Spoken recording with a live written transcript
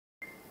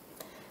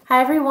Hi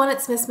everyone,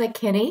 it's Miss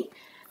McKinney.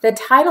 The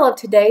title of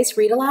today's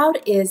read aloud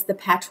is The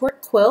Patchwork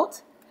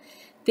Quilt.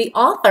 The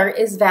author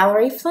is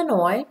Valerie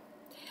Flournoy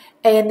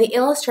and the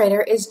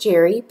illustrator is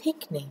Jerry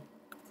Pinckney.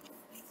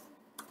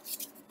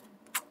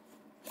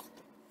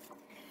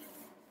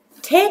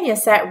 Tanya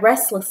sat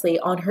restlessly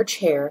on her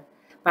chair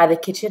by the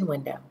kitchen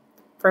window.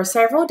 For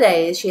several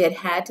days she had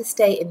had to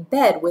stay in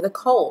bed with a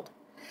cold,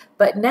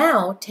 but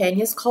now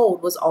Tanya's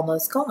cold was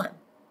almost gone.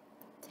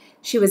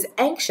 She was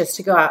anxious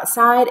to go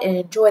outside and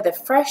enjoy the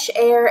fresh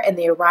air and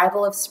the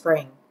arrival of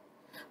spring.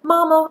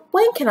 "Mama,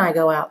 when can I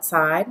go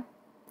outside?"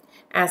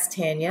 asked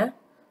Tanya.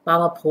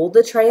 Mama pulled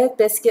the tray of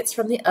biscuits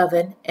from the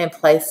oven and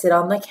placed it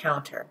on the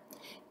counter.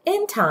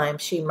 "In time,"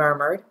 she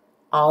murmured.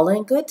 "All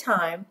in good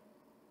time."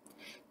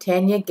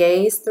 Tanya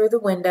gazed through the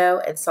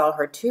window and saw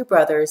her two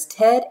brothers,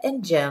 Ted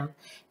and Jim,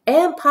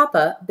 and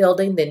Papa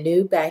building the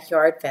new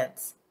backyard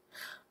fence.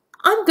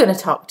 "I'm going to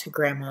talk to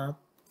Grandma,"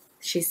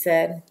 she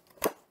said.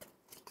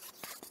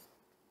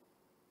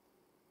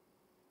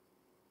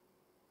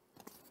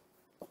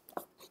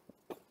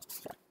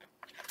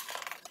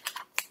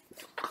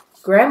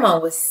 Grandma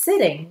was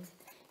sitting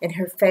in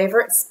her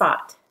favorite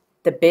spot,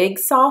 the big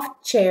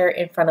soft chair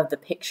in front of the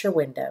picture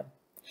window.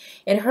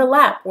 In her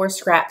lap were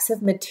scraps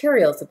of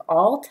materials of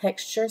all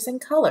textures and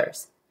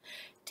colors.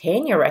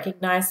 Tanya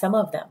recognized some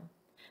of them.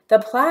 The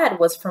plaid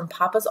was from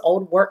Papa's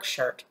old work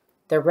shirt.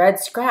 The red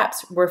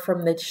scraps were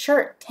from the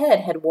shirt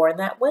Ted had worn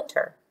that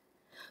winter.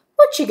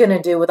 "What you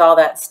gonna do with all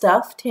that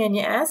stuff?"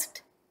 Tanya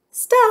asked.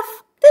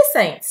 "Stuff? This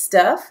ain't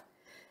stuff.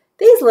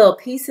 These little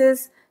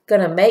pieces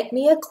gonna make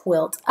me a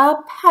quilt, a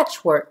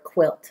patchwork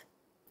quilt."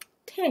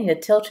 Tanya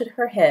tilted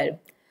her head.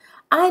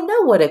 "I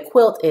know what a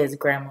quilt is,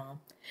 Grandma.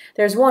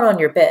 There's one on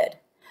your bed,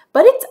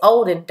 but it's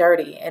old and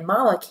dirty, and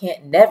Mama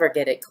can't never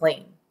get it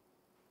clean."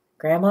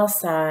 Grandma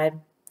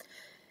sighed.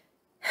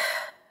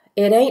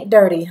 "It ain't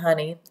dirty,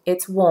 honey.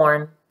 It's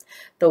worn,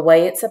 the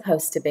way it's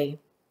supposed to be."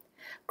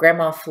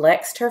 Grandma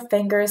flexed her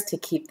fingers to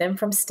keep them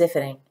from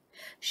stiffening.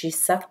 She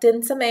sucked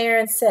in some air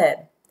and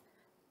said,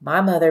 "My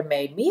mother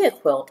made me a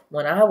quilt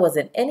when I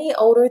wasn't any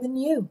older than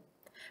you,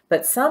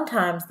 but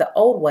sometimes the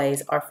old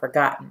ways are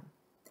forgotten."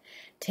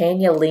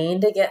 Tanya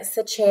leaned against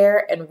the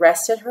chair and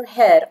rested her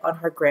head on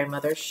her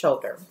grandmother's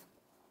shoulder.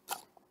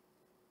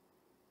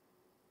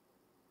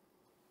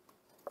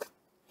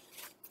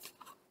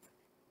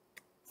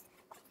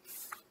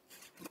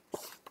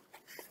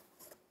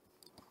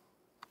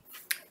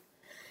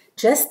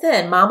 Just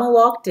then, Mama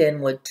walked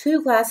in with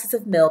 2 glasses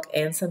of milk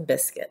and some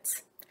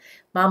biscuits.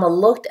 Mama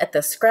looked at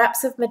the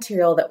scraps of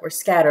material that were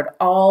scattered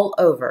all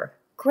over.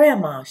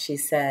 "Grandma," she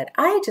said,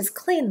 "I just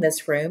cleaned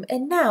this room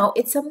and now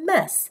it's a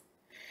mess."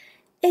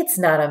 "It's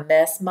not a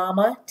mess,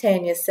 Mama,"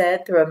 Tanya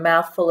said through a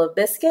mouthful of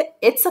biscuit.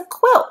 "It's a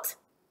quilt."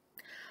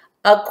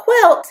 "A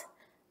quilt?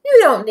 You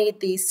don't need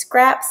these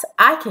scraps.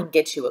 I can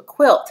get you a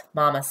quilt,"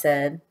 Mama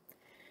said.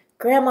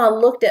 Grandma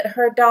looked at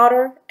her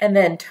daughter and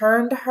then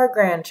turned to her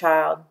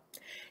grandchild.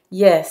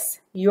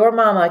 "Yes, your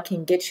Mama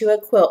can get you a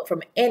quilt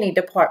from any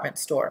department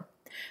store,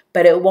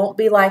 but it won't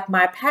be like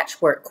my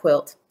patchwork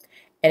quilt,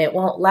 and it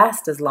won't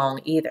last as long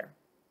either."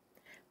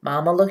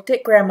 Mama looked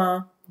at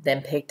Grandma,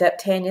 then picked up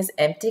Tanya's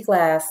empty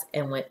glass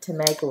and went to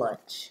make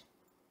lunch.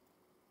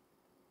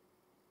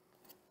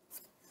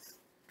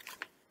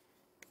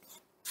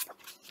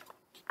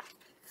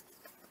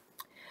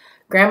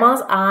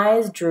 Grandma's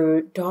eyes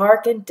drew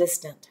dark and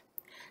distant.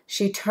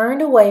 She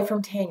turned away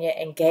from Tanya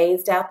and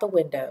gazed out the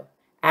window,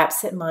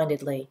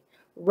 absent-mindedly,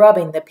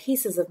 rubbing the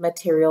pieces of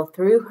material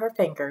through her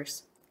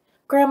fingers.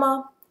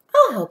 "Grandma,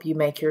 I'll help you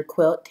make your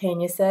quilt,"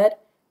 Tanya said.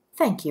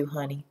 "Thank you,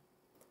 honey."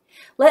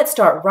 "Let's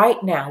start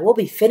right now. We'll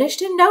be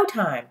finished in no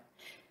time."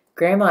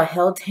 Grandma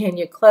held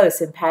Tanya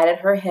close and patted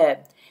her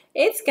head.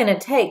 "It's going to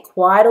take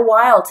quite a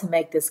while to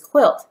make this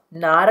quilt.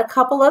 Not a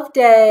couple of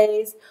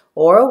days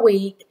or a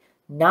week,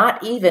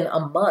 not even a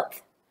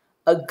month.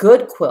 A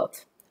good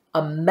quilt,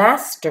 a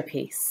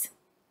masterpiece."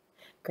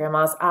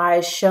 Grandma's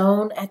eyes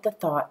shone at the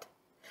thought.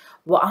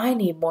 "Well, I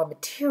need more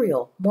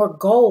material, more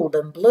gold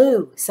and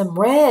blue, some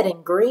red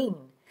and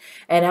green,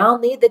 and I'll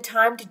need the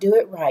time to do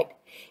it right.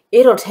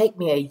 It'll take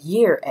me a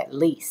year at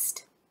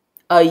least."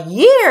 "A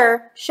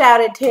year?"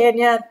 shouted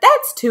Tanya.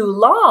 "That's too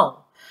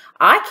long.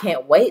 I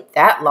can't wait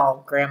that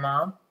long,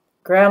 Grandma."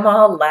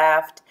 Grandma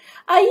laughed.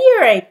 "A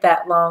year ain't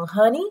that long,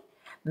 honey.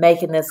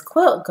 Making this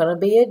quilt gonna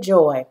be a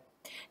joy.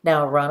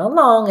 Now run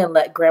along and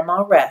let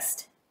Grandma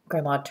rest."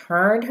 Grandma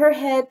turned her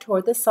head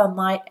toward the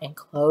sunlight and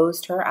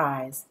closed her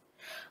eyes.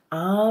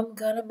 "I'm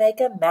gonna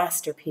make a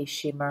masterpiece,"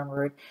 she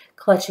murmured,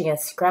 clutching a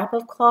scrap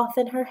of cloth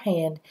in her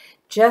hand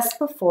just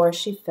before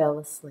she fell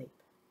asleep.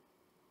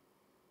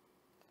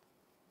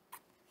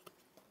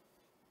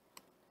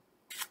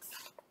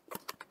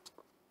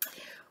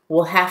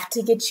 "We'll have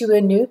to get you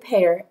a new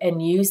pair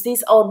and use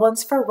these old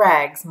ones for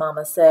rags,"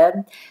 Mama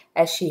said,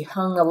 as she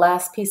hung the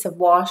last piece of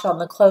wash on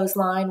the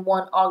clothesline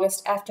one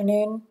August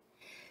afternoon.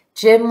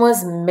 Jim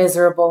was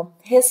miserable.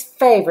 His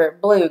favorite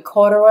blue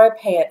corduroy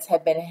pants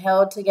had been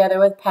held together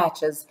with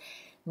patches.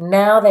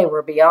 Now they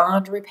were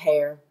beyond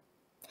repair.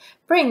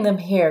 "Bring them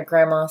here,"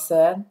 Grandma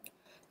said.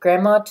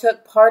 Grandma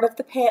took part of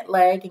the pant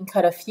leg and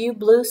cut a few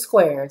blue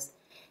squares.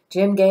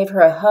 Jim gave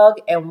her a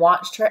hug and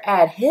watched her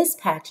add his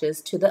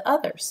patches to the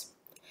others.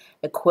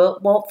 A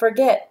quilt won't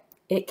forget.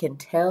 It can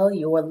tell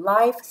your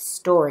life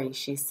story,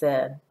 she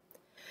said.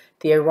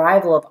 The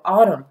arrival of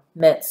autumn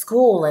meant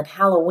school and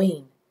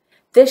Halloween.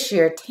 This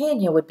year,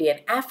 Tanya would be an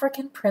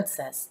African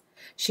princess.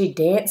 She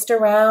danced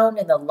around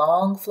in the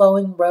long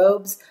flowing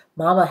robes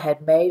Mama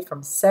had made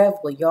from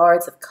several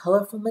yards of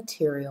colorful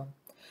material.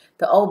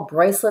 The old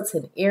bracelets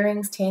and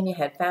earrings Tanya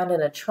had found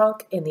in a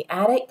trunk in the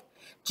attic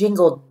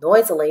jingled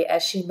noisily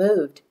as she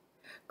moved.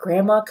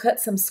 Grandma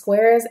cut some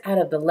squares out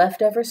of the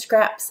leftover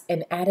scraps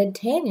and added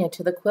Tanya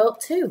to the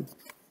quilt too.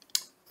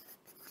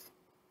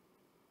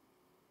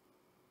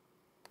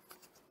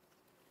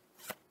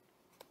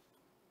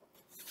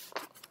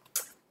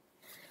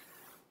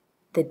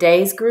 The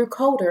days grew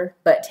colder,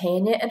 but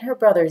Tanya and her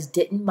brothers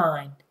didn't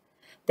mind.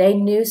 They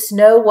knew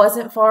snow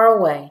wasn't far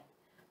away.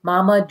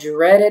 Mama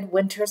dreaded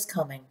winter's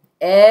coming.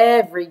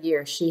 Every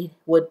year she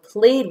would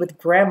plead with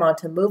Grandma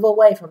to move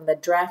away from the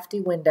drafty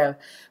window,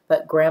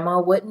 but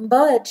Grandma wouldn't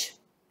budge.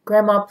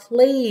 "Grandma,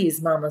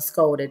 please," Mama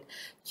scolded.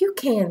 You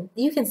can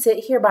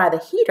sit here by the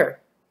heater."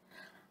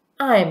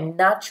 "I'm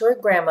not your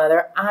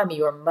grandmother, I'm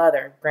your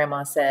mother,"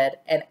 Grandma said,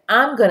 "and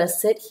I'm going to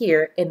sit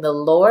here in the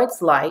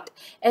Lord's light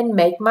and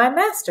make my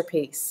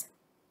masterpiece."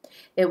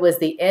 It was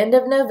the end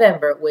of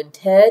November when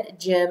Ted,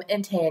 Jim,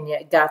 and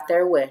Tanya got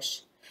their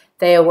wish.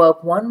 They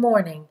awoke one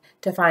morning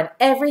to find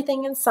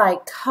everything in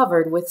sight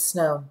covered with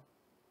snow.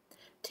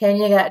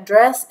 Tanya got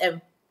dressed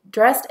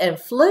and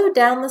flew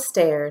down the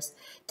stairs.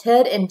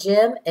 Ted and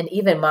Jim and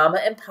even Mama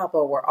and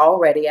Papa were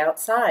already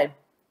outside.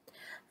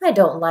 "I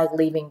don't like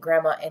leaving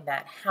Grandma in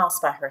that house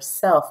by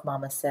herself,"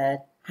 Mama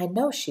said. "I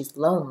know she's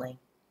lonely."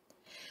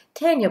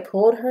 Tanya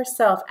pulled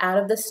herself out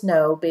of the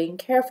snow, being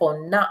careful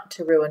not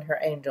to ruin her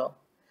angel.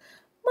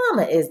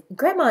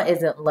 Grandma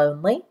isn't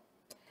lonely,"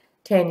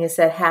 Tanya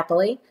said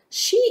happily.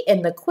 "She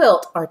and the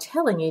quilt are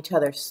telling each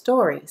other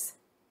stories."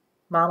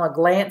 Mama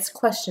glanced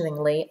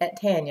questioningly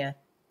at Tanya.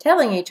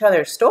 "Telling each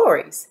other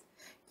stories?"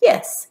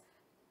 "Yes.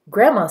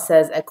 Grandma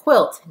says a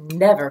quilt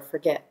never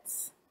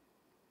forgets."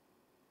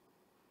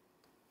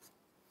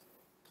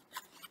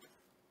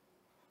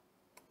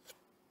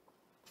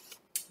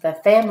 The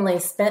family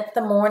spent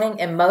the morning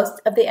and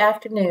most of the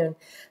afternoon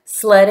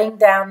sledding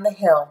down the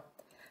hill.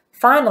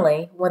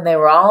 Finally, when they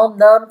were all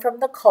numb from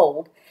the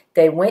cold,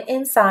 they went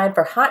inside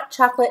for hot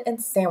chocolate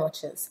and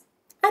sandwiches.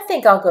 "I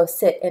think I'll go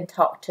sit and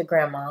talk to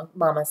Grandma,"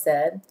 Mama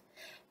said.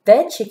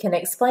 "Then she can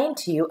explain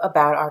to you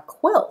about our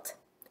quilt."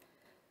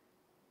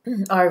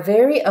 "Our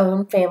very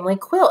own family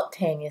quilt,"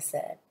 Tanya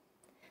said.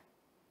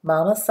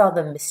 Mama saw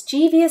the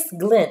mischievous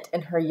glint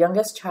in her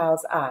youngest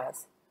child's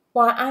eyes.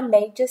 "Why, I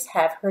may just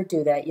have her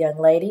do that, young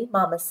lady,"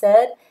 Mama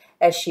said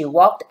as she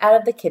walked out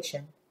of the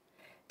kitchen.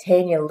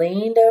 Tanya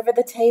leaned over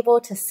the table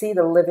to see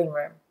the living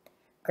room.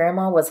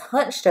 Grandma was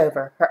hunched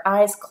over, her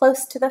eyes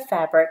close to the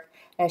fabric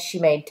as she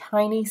made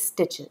tiny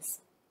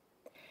stitches.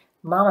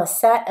 Mama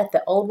sat at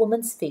the old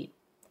woman's feet.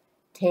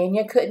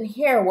 Tanya couldn't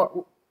hear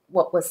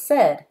what was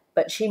said,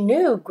 but she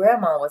knew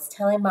Grandma was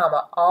telling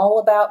Mama all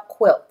about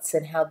quilts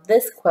and how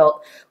this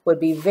quilt would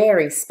be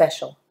very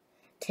special.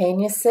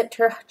 Tanya sipped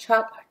her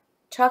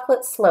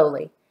chocolate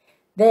slowly.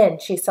 Then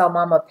she saw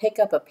Mama pick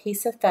up a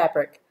piece of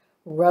fabric,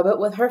 rub it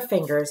with her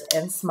fingers,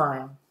 and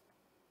smile.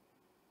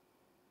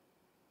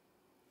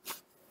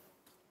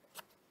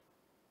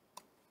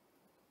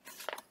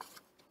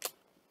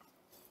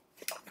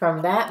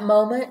 From that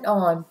moment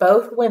on,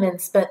 both women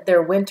spent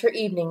their winter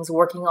evenings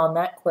working on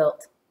that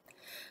quilt.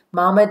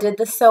 Mama did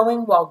the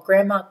sewing while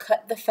Grandma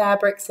cut the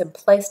fabrics and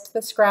placed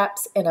the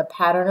scraps in a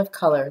pattern of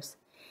colors.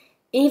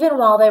 Even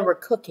while they were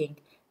cooking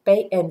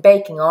and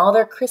baking all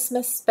their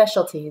Christmas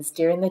specialties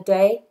during the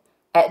day,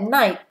 at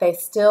night they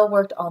still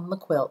worked on the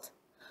quilt.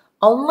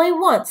 Only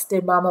once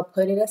did Mama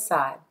put it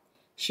aside.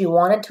 She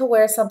wanted to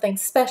wear something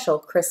special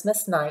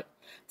Christmas night,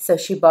 so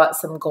she bought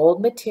some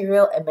gold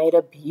material and made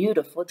a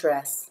beautiful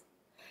dress.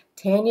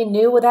 Tanya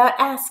knew without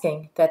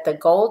asking that the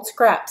gold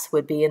scraps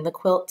would be in the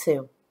quilt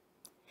too.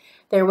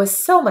 There was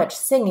so much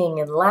singing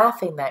and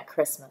laughing that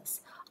Christmas.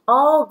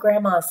 All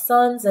Grandma's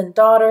sons and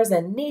daughters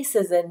and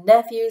nieces and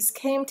nephews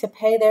came to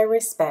pay their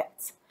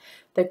respects.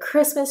 The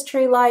Christmas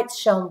tree lights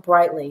shone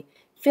brightly,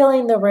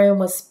 filling the room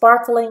with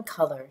sparkling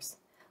colors.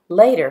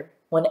 Later,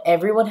 when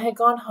everyone had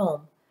gone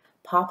home,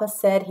 Papa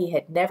said he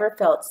had never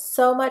felt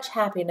so much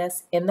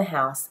happiness in the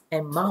house,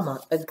 and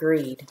Mama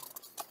agreed.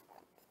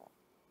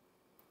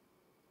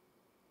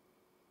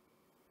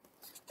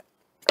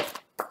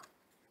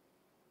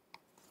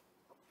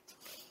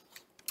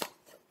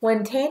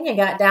 When Tanya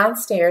got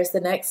downstairs the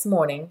next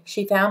morning,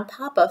 she found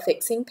Papa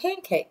fixing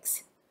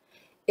pancakes.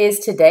 "Is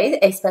today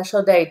a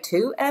special day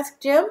too?" asked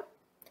Jim.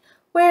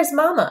 "Where's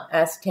Mama?"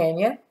 asked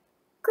Tanya.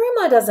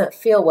 "Grandma doesn't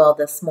feel well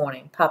this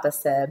morning," Papa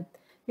said.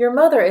 "Your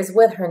mother is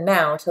with her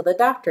now till the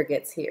doctor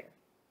gets here."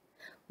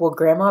 "Will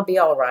Grandma be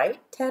all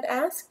right?" Ted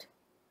asked.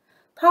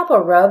 Papa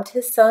rubbed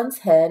his son's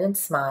head and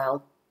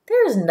smiled.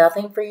 "There is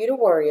nothing for you to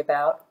worry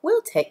about.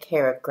 We'll take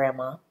care of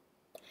Grandma."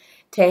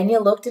 Tanya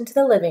looked into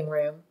the living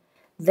room.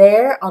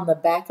 There, on the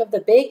back of the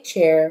big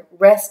chair,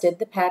 rested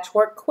the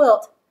patchwork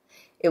quilt.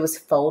 It was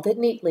folded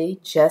neatly,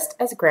 just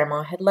as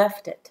Grandma had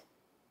left it.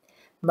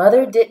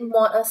 Mother didn't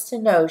want us to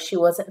know she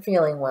wasn't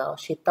feeling well.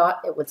 She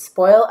thought it would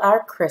spoil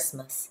our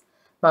Christmas,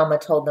 Mama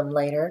told them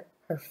later,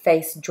 her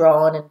face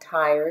drawn and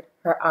tired,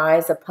 her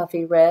eyes a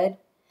puffy red.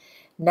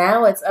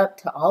 Now it's up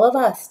to all of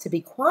us to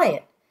be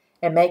quiet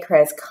and make her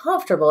as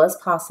comfortable as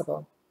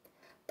possible.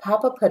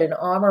 Papa put an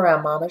arm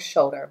around Mama's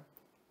shoulder.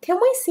 Can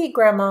we see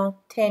Grandma?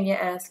 Tanya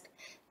asked.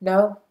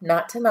 No,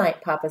 not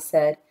tonight, Papa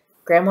said.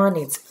 Grandma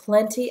needs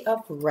plenty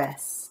of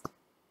rest.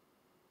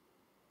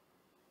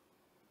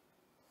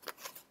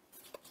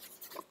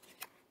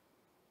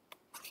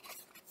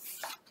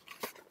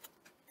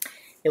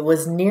 It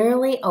was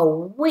nearly a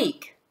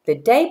week, the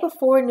day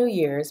before New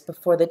Year's,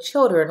 before the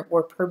children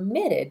were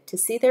permitted to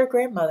see their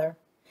grandmother.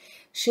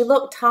 She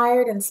looked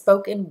tired and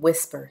spoke in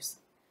whispers.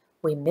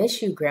 We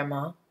miss you,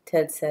 Grandma,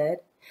 Ted said.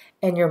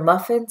 And your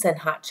muffins and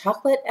hot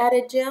chocolate,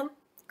 added Jim.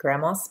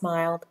 Grandma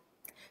smiled.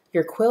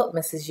 Your quilt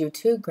misses you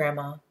too,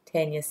 Grandma,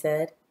 Tanya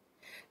said.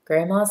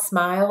 Grandma's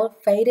smile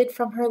faded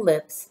from her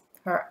lips.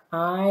 Her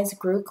eyes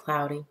grew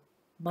cloudy.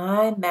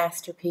 My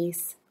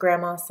masterpiece,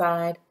 Grandma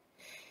sighed.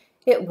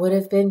 It would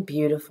have been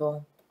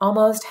beautiful,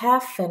 almost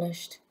half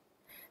finished.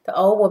 The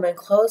old woman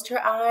closed her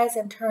eyes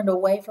and turned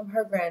away from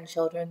her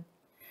grandchildren.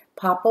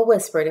 Papa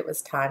whispered it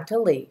was time to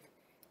leave.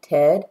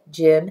 Ted,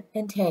 Jim,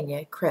 and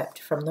Tanya crept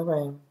from the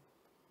room.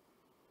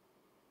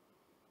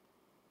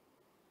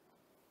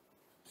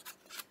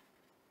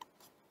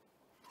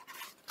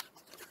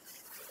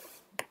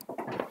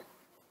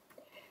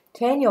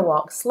 Tanya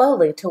walked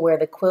slowly to where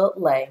the quilt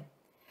lay.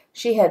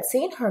 She had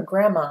seen her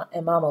grandma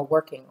and Mama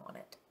working on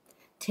it.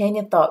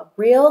 Tanya thought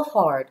real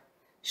hard.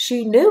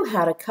 She knew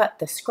how to cut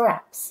the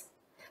scraps,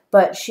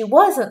 but she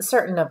wasn't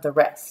certain of the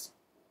rest.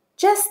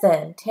 Just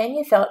then,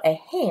 Tanya felt a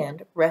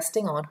hand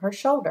resting on her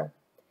shoulder.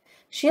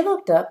 She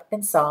looked up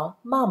and saw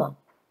Mama.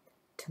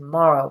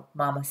 Tomorrow,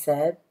 Mama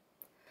said.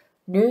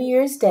 New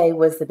Year's Day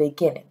was the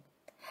beginning.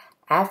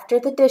 After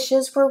the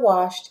dishes were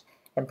washed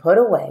and put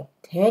away,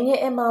 Tanya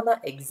and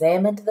Mama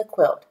examined the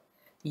quilt.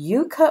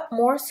 You cut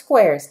more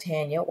squares,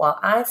 Tanya, while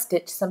I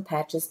stitch some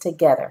patches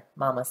together,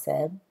 Mama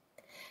said.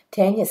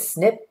 Tanya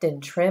snipped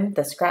and trimmed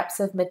the scraps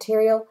of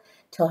material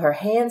till her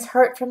hands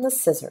hurt from the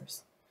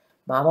scissors.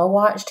 Mama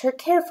watched her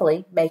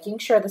carefully, making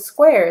sure the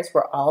squares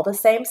were all the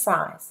same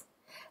size.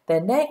 The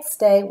next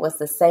day was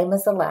the same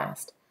as the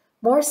last,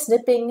 more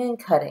snipping and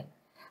cutting,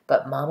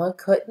 but Mama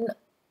couldn't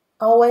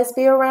always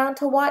be around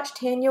to watch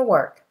Tanya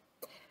work.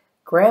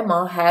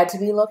 Grandma had to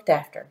be looked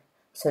after,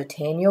 so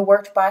Tanya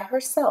worked by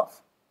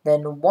herself.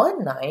 Then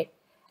one night,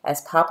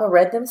 as Papa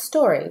read them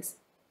stories,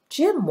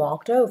 Jim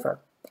walked over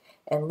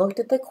and looked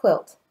at the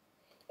quilt.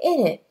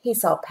 In it, he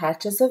saw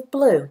patches of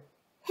blue,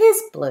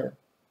 his blue.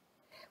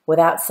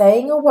 Without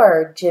saying a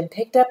word, Jim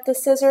picked up the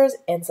scissors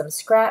and some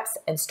scraps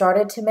and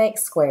started to make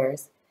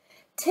squares.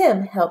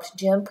 Tim helped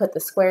Jim put the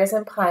squares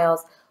in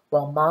piles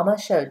while Mama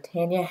showed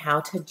Tanya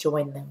how to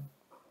join them.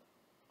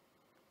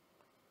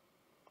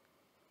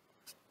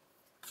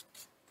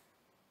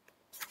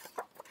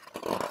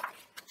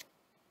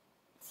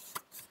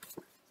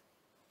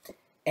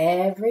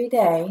 Every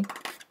day,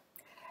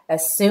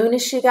 as soon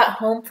as she got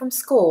home from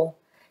school,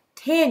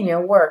 Tanya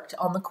worked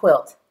on the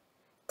quilt.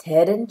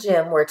 Ted and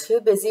Jim were too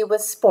busy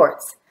with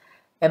sports,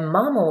 and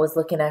Mama was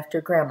looking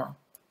after Grandma,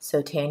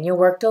 so Tanya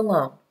worked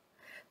alone.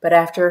 But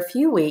after a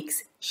few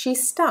weeks, she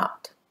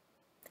stopped.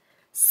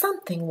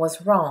 Something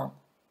was wrong.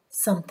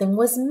 Something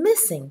was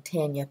missing,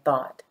 Tanya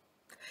thought.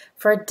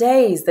 For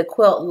days, the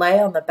quilt lay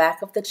on the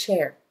back of the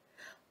chair.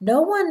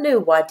 No one knew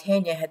why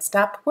Tanya had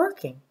stopped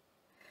working.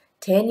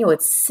 Tanya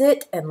would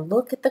sit and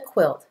look at the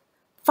quilt.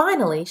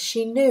 Finally,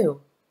 she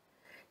knew.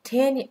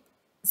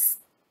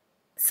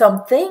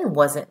 Something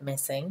wasn't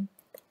missing.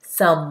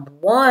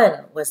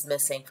 Someone was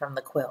missing from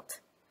the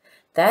quilt.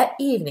 That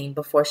evening,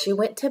 before she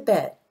went to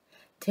bed,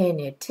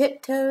 Tanya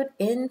tiptoed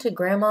into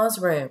Grandma's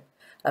room,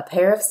 a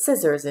pair of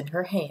scissors in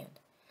her hand.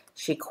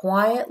 She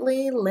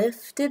quietly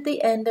lifted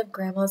the end of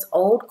Grandma's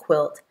old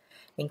quilt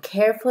and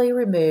carefully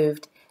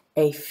removed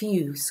a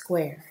few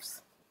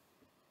squares.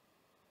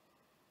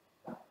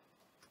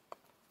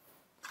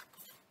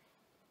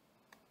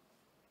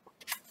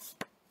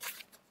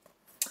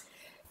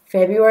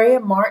 February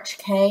and March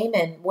came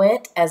and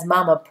went as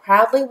Mama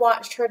proudly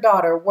watched her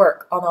daughter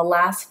work on the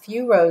last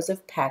few rows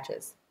of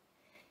patches.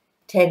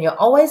 Tanya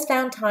always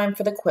found time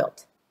for the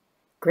quilt.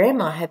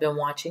 Grandma had been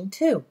watching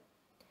too.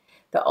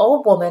 The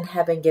old woman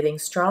had been getting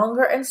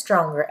stronger and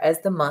stronger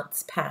as the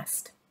months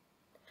passed.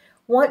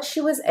 Once she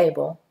was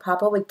able,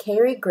 Papa would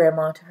carry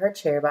Grandma to her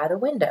chair by the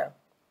window.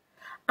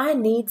 I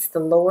needs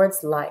the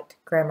Lord's light,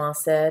 Grandma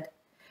said.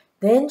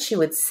 Then she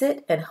would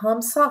sit and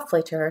hum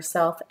softly to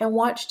herself and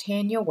watch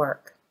Tanya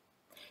work.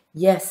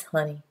 Yes,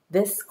 honey,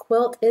 this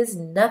quilt is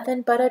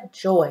nothing but a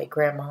joy,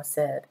 Grandma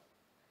said.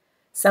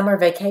 Summer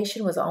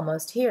vacation was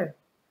almost here.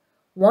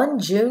 One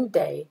June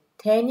day,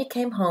 Tanya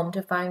came home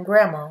to find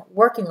Grandma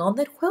working on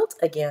the quilt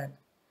again.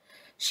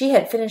 She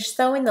had finished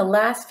sewing the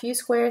last few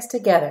squares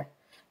together.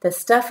 The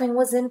stuffing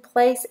was in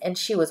place, and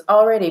she was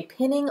already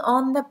pinning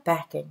on the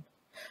backing.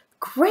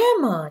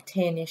 "Grandma!"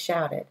 Tanya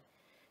shouted.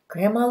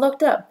 Grandma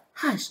looked up.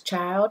 "Hush,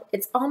 child.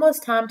 It's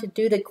almost time to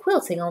do the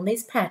quilting on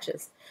these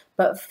patches.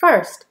 But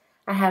first,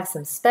 I have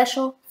some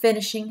special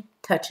finishing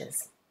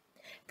touches."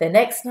 The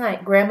next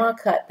night, Grandma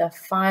cut the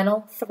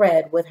final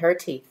thread with her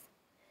teeth.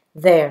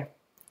 "There,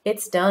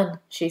 it's done,"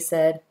 she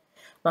said.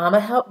 Mama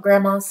helped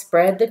Grandma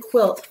spread the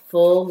quilt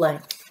full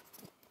length.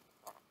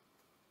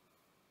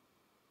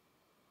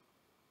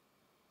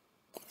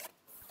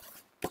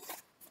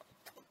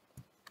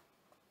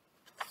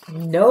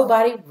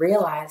 Nobody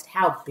realized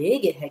how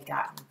big it had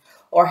gotten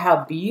or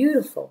how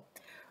beautiful.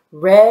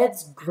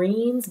 Reds,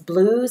 greens,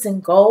 blues,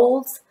 and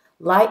golds,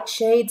 light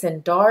shades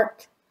and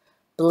dark,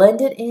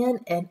 blended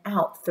in and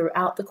out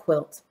throughout the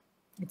quilt.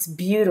 "It's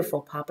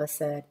beautiful," Papa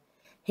said.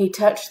 He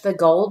touched the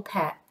gold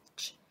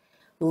patch,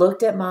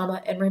 looked at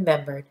Mama, and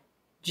remembered.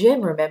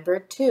 Jim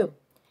remembered, too.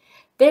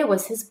 There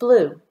was his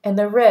blue and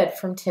the red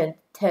from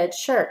Ted's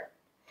shirt.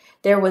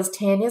 There was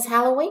Tanya's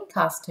Halloween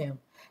costume,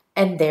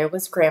 and there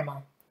was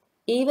Grandma.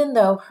 Even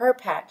though her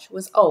patch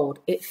was old,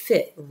 it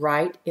fit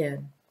right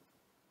in.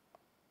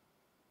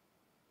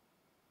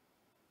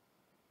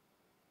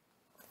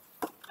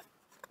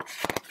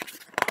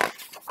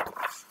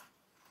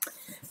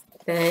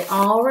 They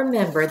all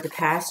remembered the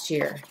past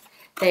year.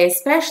 They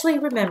especially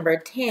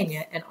remembered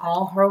Tanya and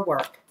all her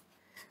work.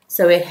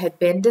 So it had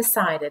been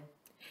decided.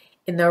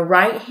 In the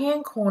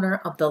right-hand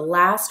corner of the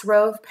last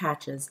row of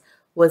patches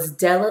was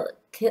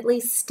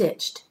delicately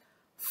stitched,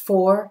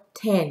 "For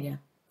Tanya,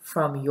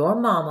 from your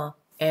mama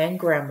and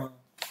grandma."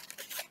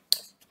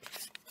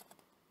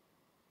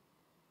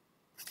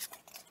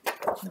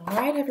 All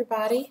right,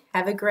 everybody.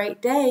 Have a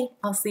great day.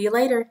 I'll see you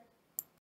later.